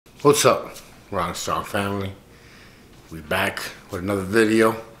What's up, Wrong Strong family? We back with another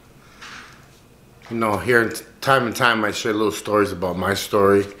video. You know, here time and time I share little stories about my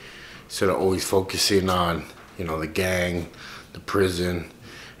story instead of always focusing on, you know, the gang, the prison,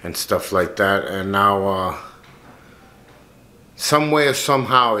 and stuff like that. And now, some way or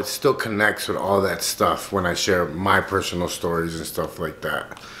somehow, it still connects with all that stuff when I share my personal stories and stuff like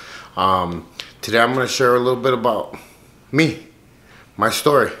that. Today I'm going to share a little bit about me, my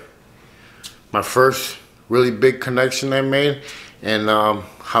story. My first really big connection I made, and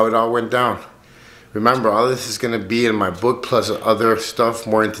how it all went down. Remember, all this is going to be in my book, plus other stuff,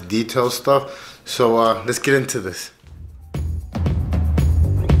 more into detail stuff. So let's get into this.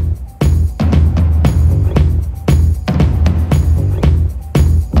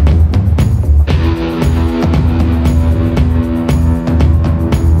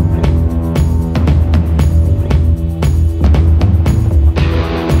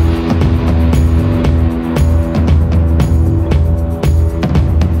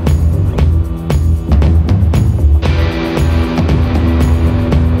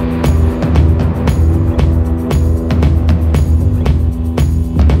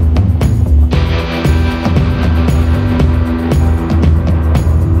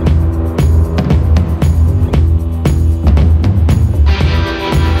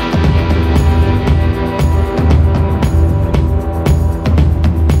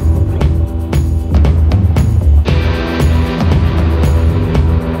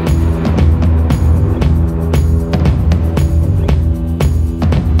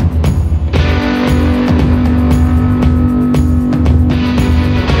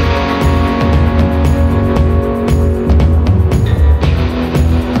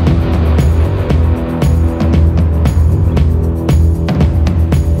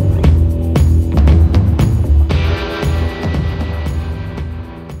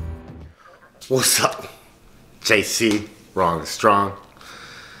 What's up? JC, Wrong Strong.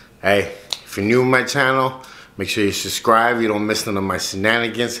 Hey, if you're new to my channel, make sure you subscribe. You don't miss none of my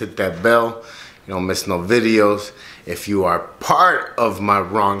shenanigans. Hit that bell. You don't miss no videos. If you are part of my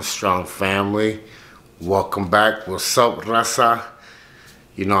Wrong Strong family, welcome back. What's up, raza?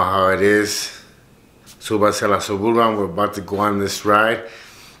 You know how it is. Súbase a la Suburban. We're about to go on this ride.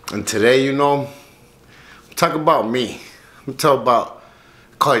 And today, you know, I'm talking about me. I'm talking about,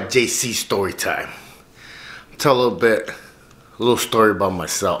 call it JC story time. Tell a little story about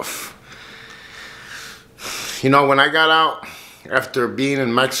myself. You know, when I got out after being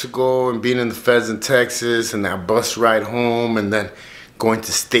in Mexico and being in the feds in Texas and that bus ride home and then going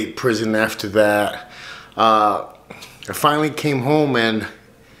to state prison after that, I finally came home and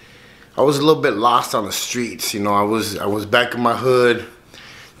I was a little bit lost on the streets. You know, I was back in my hood,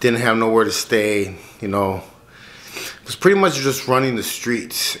 didn't have nowhere to stay, you know. Was pretty much just running the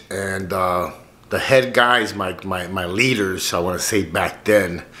streets, and the head guys, my leaders, I want to say back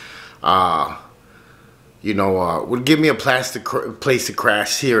then, you know, would give me a place to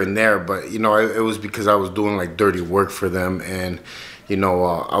crash here and there, but you know, it was because I was doing like dirty work for them, and you know,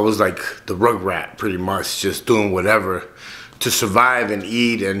 I was like the rug rat pretty much, just doing whatever to survive and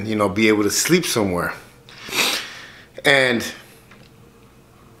eat and, you know, be able to sleep somewhere. And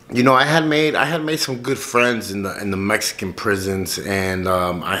you know, I had made some good friends in the Mexican prisons, and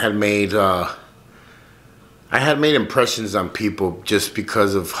I had made impressions on people just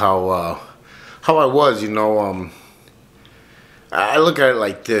because of how I was. You know, I look at it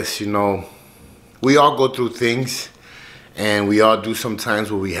like this. You know, we all go through things, and we all do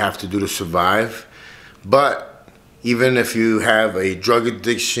sometimes what we have to do to survive. But even if you have a drug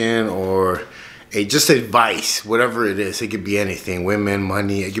addiction or just a vice, whatever it is, it could be anything, women,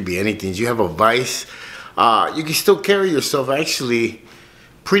 money, it could be anything. You have a vice, you can still carry yourself actually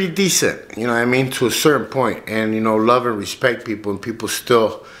pretty decent, you know what I mean, to a certain point, and you know, love and respect people, and people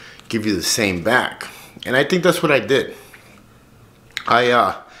still give you the same back. And I think that's what I did.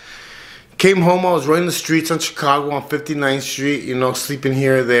 I came home, I was running the streets on Chicago on 59th Street, you know, sleeping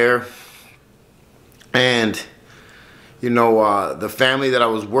here or there, and you know, the family that I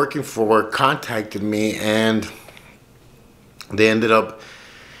was working for contacted me, and they ended up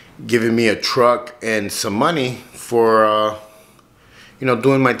giving me a truck and some money for, you know,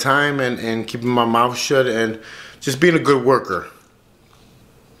 doing my time and keeping my mouth shut and just being a good worker.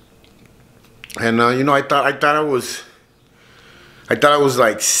 And you know, I thought I was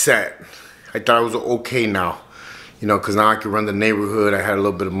like set. I thought I was okay now, you know, because now I could run the neighborhood. I had a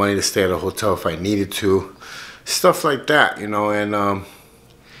little bit of money to stay at a hotel if I needed to. Stuff like that, you know, and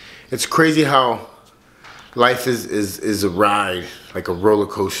it's crazy how life is a ride, like a roller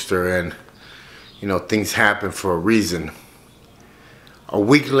coaster, and you know, things happen for a reason. A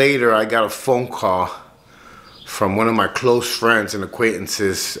week later, I got a phone call from one of my close friends and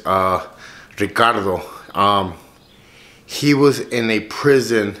acquaintances, Ricardo. He was in a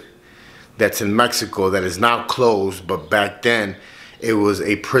prison that's in Mexico that is now closed, but back then it was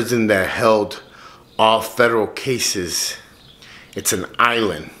a prison that held all federal cases. It's an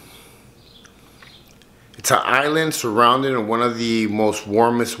island. It's an island surrounded in one of the most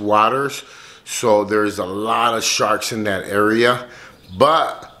warmest waters, so there's a lot of sharks in that area.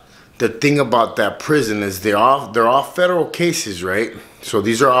 But the thing about that prison is they're all federal cases, right? So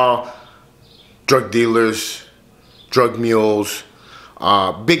these are all drug dealers, drug mules,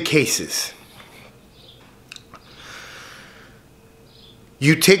 big cases.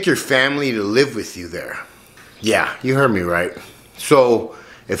 You take your family to live with you there. Yeah, you heard me right. So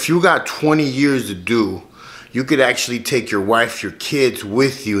if you got 20 years to do, you could actually take your wife, your kids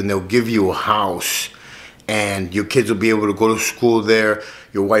with you, and they'll give you a house. And your kids will be able to go to school there.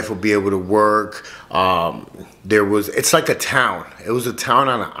 Your wife will be able to work. It's like a town. It was a town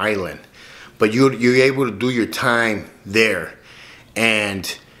on an island. But you're able to do your time there.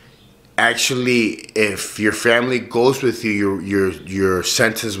 And actually, if your family goes with you, your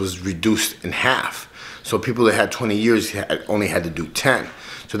sentence was reduced in half. So people that had 20 years only had to do 10.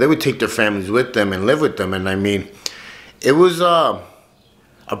 So they would take their families with them and live with them. And I mean, it was a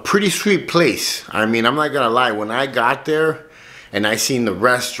pretty sweet place. I mean, I'm not gonna lie. When I got there and I seen the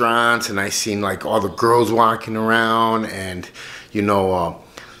restaurants and I seen like all the girls walking around, and you know,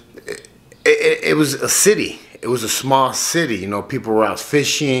 it was a city. It was a small city, you know. People were out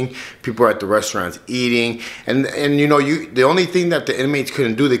fishing, people were at the restaurants eating, and you know, the only thing that the inmates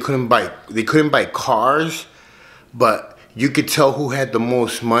couldn't do, they couldn't buy cars, but you could tell who had the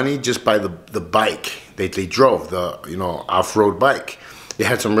most money just by the bike they drove, the, you know, off-road bike. They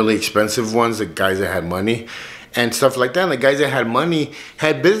had some really expensive ones, the guys that had money and stuff like that. And the guys that had money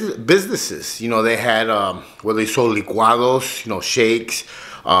had businesses, you know. They had where they sold licuados, you know, shakes,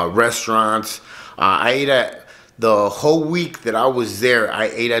 restaurants. I ate at the whole week that I was there. I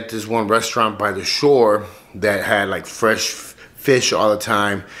ate at this one restaurant by the shore that had like fresh fish all the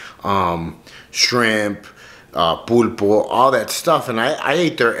time, shrimp, pulpo, all that stuff, and I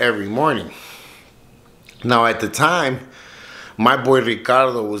ate there every morning. Now at the time, my boy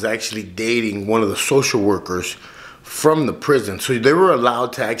Ricardo was actually dating one of the social workers from the prison, so they were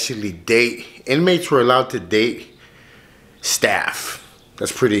allowed to actually date. Inmates were allowed to date staff.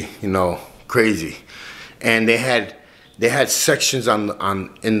 That's pretty, you know, crazy. And they had sections in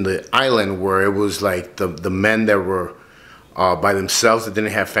the island where it was like the men that were by themselves that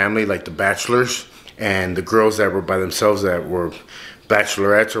didn't have family, like the bachelors, and the girls that were by themselves that were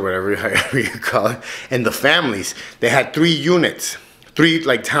bachelorettes or whatever however you call it, and the families. They had 3 units, 3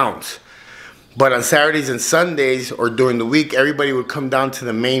 like towns. But on Saturdays and Sundays or during the week, everybody would come down to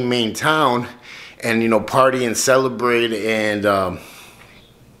the main town and, you know, party and celebrate, and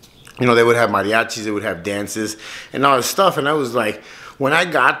you know, they would have mariachis, they would have dances and all this stuff. And I was like, when I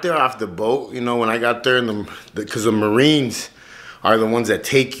got there off the boat, you know, when I got there, because the Marines are the ones that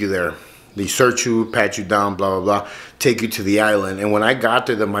take you there. They search you, pat you down, blah, blah, blah, take you to the island. And when I got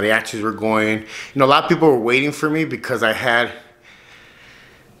there, the mariachis were going. You know, a lot of people were waiting for me because I had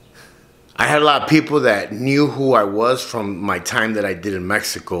a lot of people that knew who I was from my time that I did in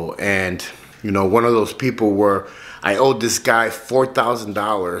Mexico. And, you know, one of those people were, I owed this guy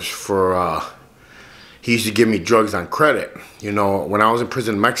 $4,000 for, he used to give me drugs on credit. You know, when I was in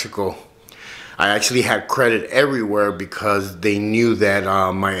prison in Mexico, I actually had credit everywhere because they knew that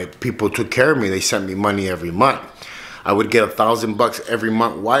my people took care of me. They sent me money every month. I would get $1,000 every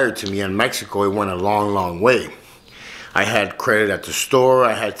month wired to me. In Mexico, it went a long way. I had credit at the store.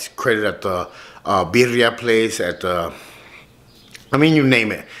 I had credit at the birria place, I mean, you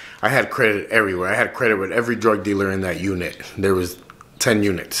name it. I had credit everywhere. I had credit with every drug dealer in that unit. There was 10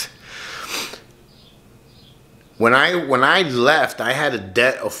 units. When I left, I had a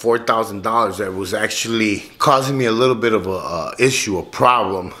debt of $4,000 that was actually causing me a little bit of a issue, a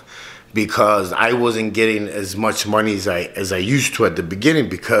problem, because I wasn't getting as much money as I used to at the beginning,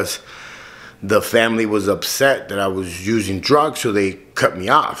 because the family was upset that I was using drugs, so they cut me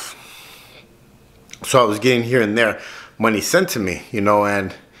off. So I was getting here and there money sent to me, you know,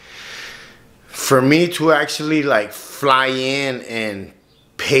 and for me to actually like fly in and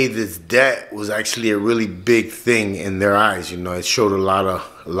pay this debt was actually a really big thing in their eyes. You know, it showed a lot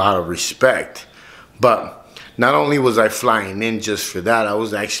of respect. But not only was I flying in just for that, I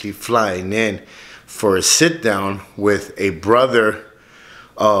was actually flying in for a sit down with a brother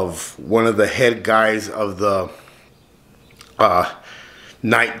of one of the head guys of the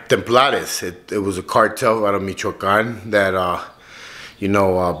Night Templares. It was a cartel out of Michoacan that You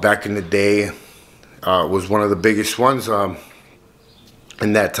know, back in the day, was one of the biggest ones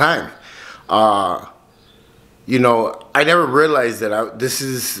in that time. You know, I never realized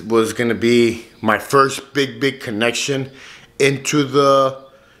that was going to be my first big connection into the,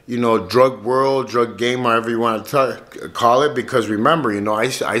 you know, drug world, drug game, however you want to call it. Because remember, you know, I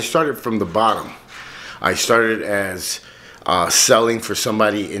started from the bottom. I started as selling for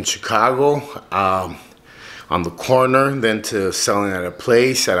somebody in Chicago on the corner, then to selling at a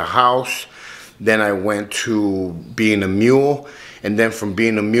place, at a house. Then I went to being a mule. And then from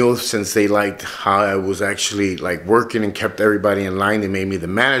being a mule, since they liked how I was actually like working and kept everybody in line, they made me the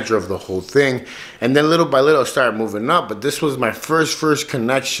manager of the whole thing. And then little by little I started moving up. But this was my first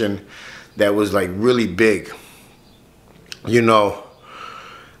connection that was like really big. You know,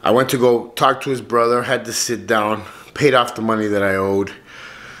 I went to go talk to his brother, had to sit down, paid off the money that I owed.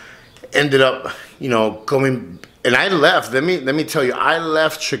 Ended up, you know, going, and I left. Let me tell you, I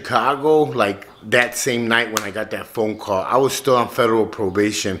left Chicago like that same night when I got that phone call. I was still on federal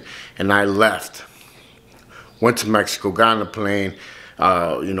probation, and I left. Went to Mexico, got on a plane,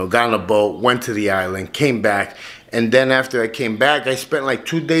 you know, got on a boat, went to the island, came back, and then after I came back, I spent like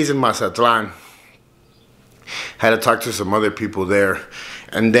 2 days in Mazatlan. Had to talk to some other people there.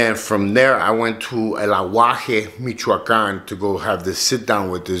 And then from there, I went to El Aguaje, Michoacan, to go have this sit down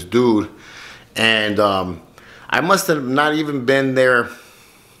with this dude. And I must have not even been there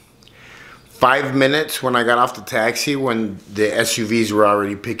 5 minutes when I got off the taxi, when the SUVs were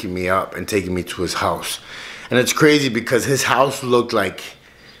already picking me up and taking me to his house. And it's crazy because his house looked like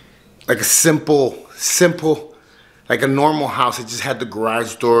a simple, like a normal house. It just had the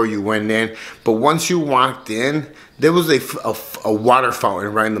garage door, you went in. But once you walked in, there was a water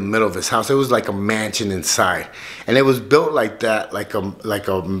fountain right in the middle of his house. It was like a mansion inside. And it was built like that, like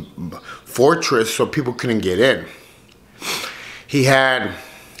a fortress, so people couldn't get in. He had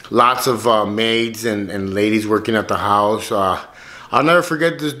lots of maids and ladies working at the house. I'll never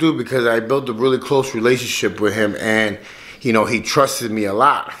forget this dude because I built a really close relationship with him, and you know, he trusted me a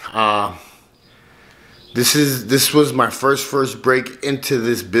lot. This was my first break into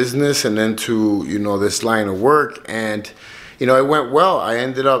this business and into, you know, this line of work, and you know, it went well. I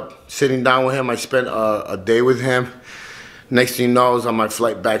ended up sitting down with him. I spent a day with him. Next thing you know, I was on my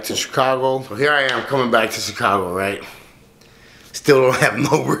flight back to Chicago. So here I am coming back to Chicago, right? Still don't have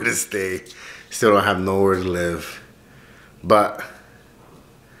nowhere to stay. Still don't have nowhere to live. But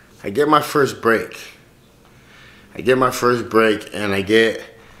I get my first break. I get my first break, and I get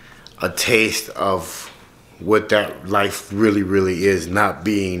a taste of what that life really is, not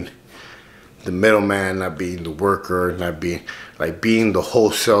being the middleman, not being the worker, not being like being the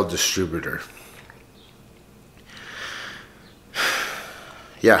wholesale distributor.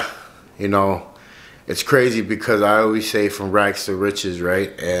 Yeah, you know, it's crazy because I always say from rags to riches,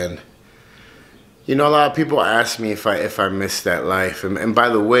 right? And you know, a lot of people ask me if I miss that life. And by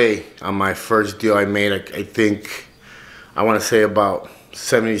the way, on my first deal I made, I think I want to say about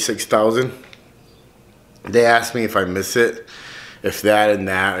 76,000. They asked me if I miss it, if that and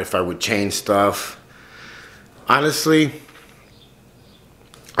that, if I would change stuff. Honestly,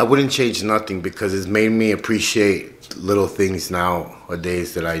 I wouldn't change nothing because it's made me appreciate little things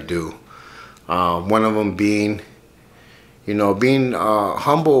nowadays that I do. One of them being, you know, being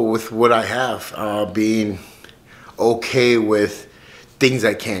humble with what I have, being okay with things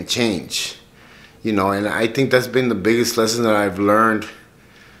I can't change. You know, and I think that's been the biggest lesson that I've learned.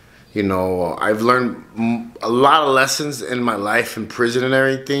 You know, I've learned a lot of lessons in my life in prison and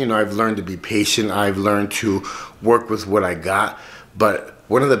everything. You know, I've learned to be patient. I've learned to work with what I got. But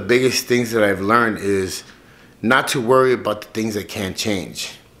one of the biggest things that I've learned is not to worry about the things that can't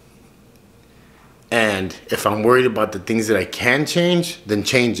change. And if I'm worried about the things that I can change, then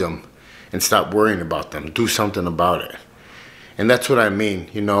change them and stop worrying about them. Do something about it. And that's what I mean.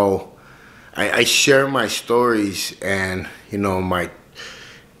 You know, I share my stories and, you know, my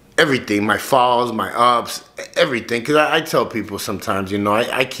everything, my falls, my ups, everything. Because I tell people sometimes, you know,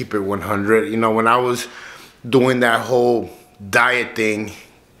 I keep it 100. You know, when I was doing that whole diet thing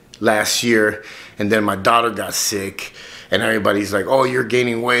last year, and then my daughter got sick, and everybody's like, oh, you're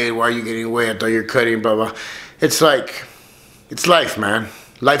gaining weight. Why are you gaining weight? I thought you're cutting, blah, blah. It's like, it's life, man.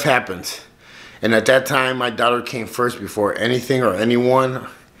 Life happens. And at that time, my daughter came first before anything or anyone.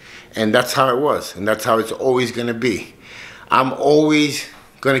 And that's how it was. And that's how it's always going to be. I'm always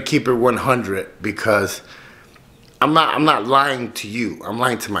going to keep it 100 because I'm not lying to you. I'm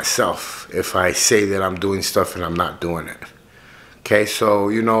lying to myself if I say that I'm doing stuff and I'm not doing it. Okay, so,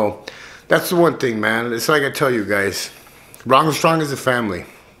 you know, that's the one thing, man. It's like I tell you guys, Wrong and Strong is a family.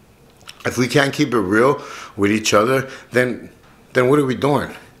 If we can't keep it real with each other, then then what are we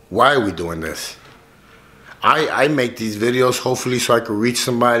doing? Why are we doing this? I make these videos hopefully so I can reach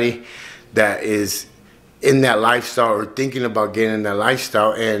somebody that is in that lifestyle or thinking about getting in that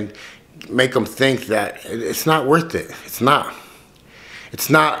lifestyle and make them think that it's not worth it. It's not. It's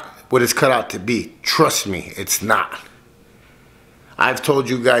not what it's cut out to be. Trust me, it's not. I've told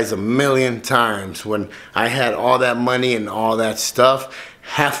you guys a million times, when I had all that money and all that stuff,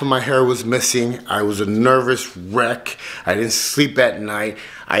 half of my hair was missing. I was a nervous wreck. I didn't sleep at night.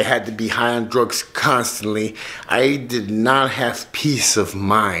 I had to be high on drugs constantly. I did not have peace of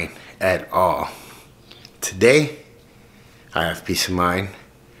mind at all. Today, I have peace of mind.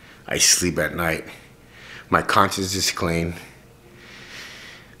 I sleep at night. My conscience is clean.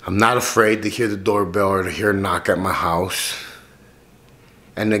 I'm not afraid to hear the doorbell or to hear a knock at my house.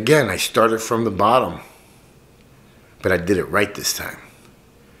 And again, I started from the bottom, but I did it right this time.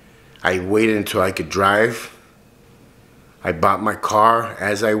 I waited until I could drive. I bought my car.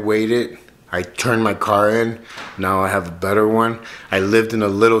 As I waited, I turned my car in. Now I have a better one. I lived in a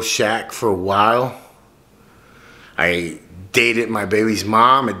little shack for a while. I dated my baby's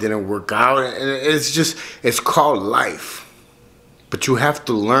mom. It didn't work out. And it's called life. But you have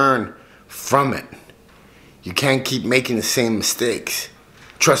to learn from it. You can't keep making the same mistakes.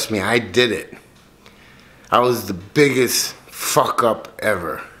 Trust me, I did it. I was the biggest fuck up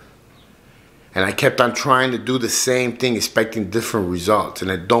ever. And I kept on trying to do the same thing, expecting different results.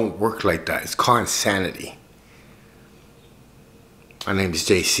 And it don't work like that. It's called insanity. My name is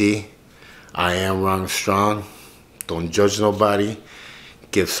JC. I am wrong strong. Don't judge nobody.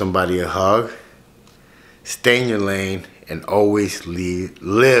 Give somebody a hug. Stay in your lane and always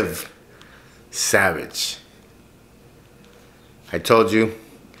live savage. I told you,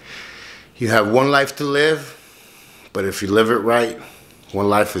 you have one life to live, but if you live it right, one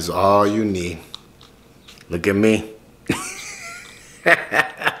life is all you need. Look at me.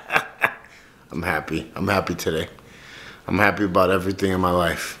 I'm happy. I'm happy today. I'm happy about everything in my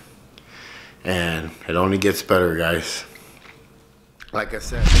life. And it only gets better, guys. Like I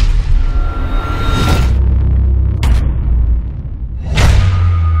said.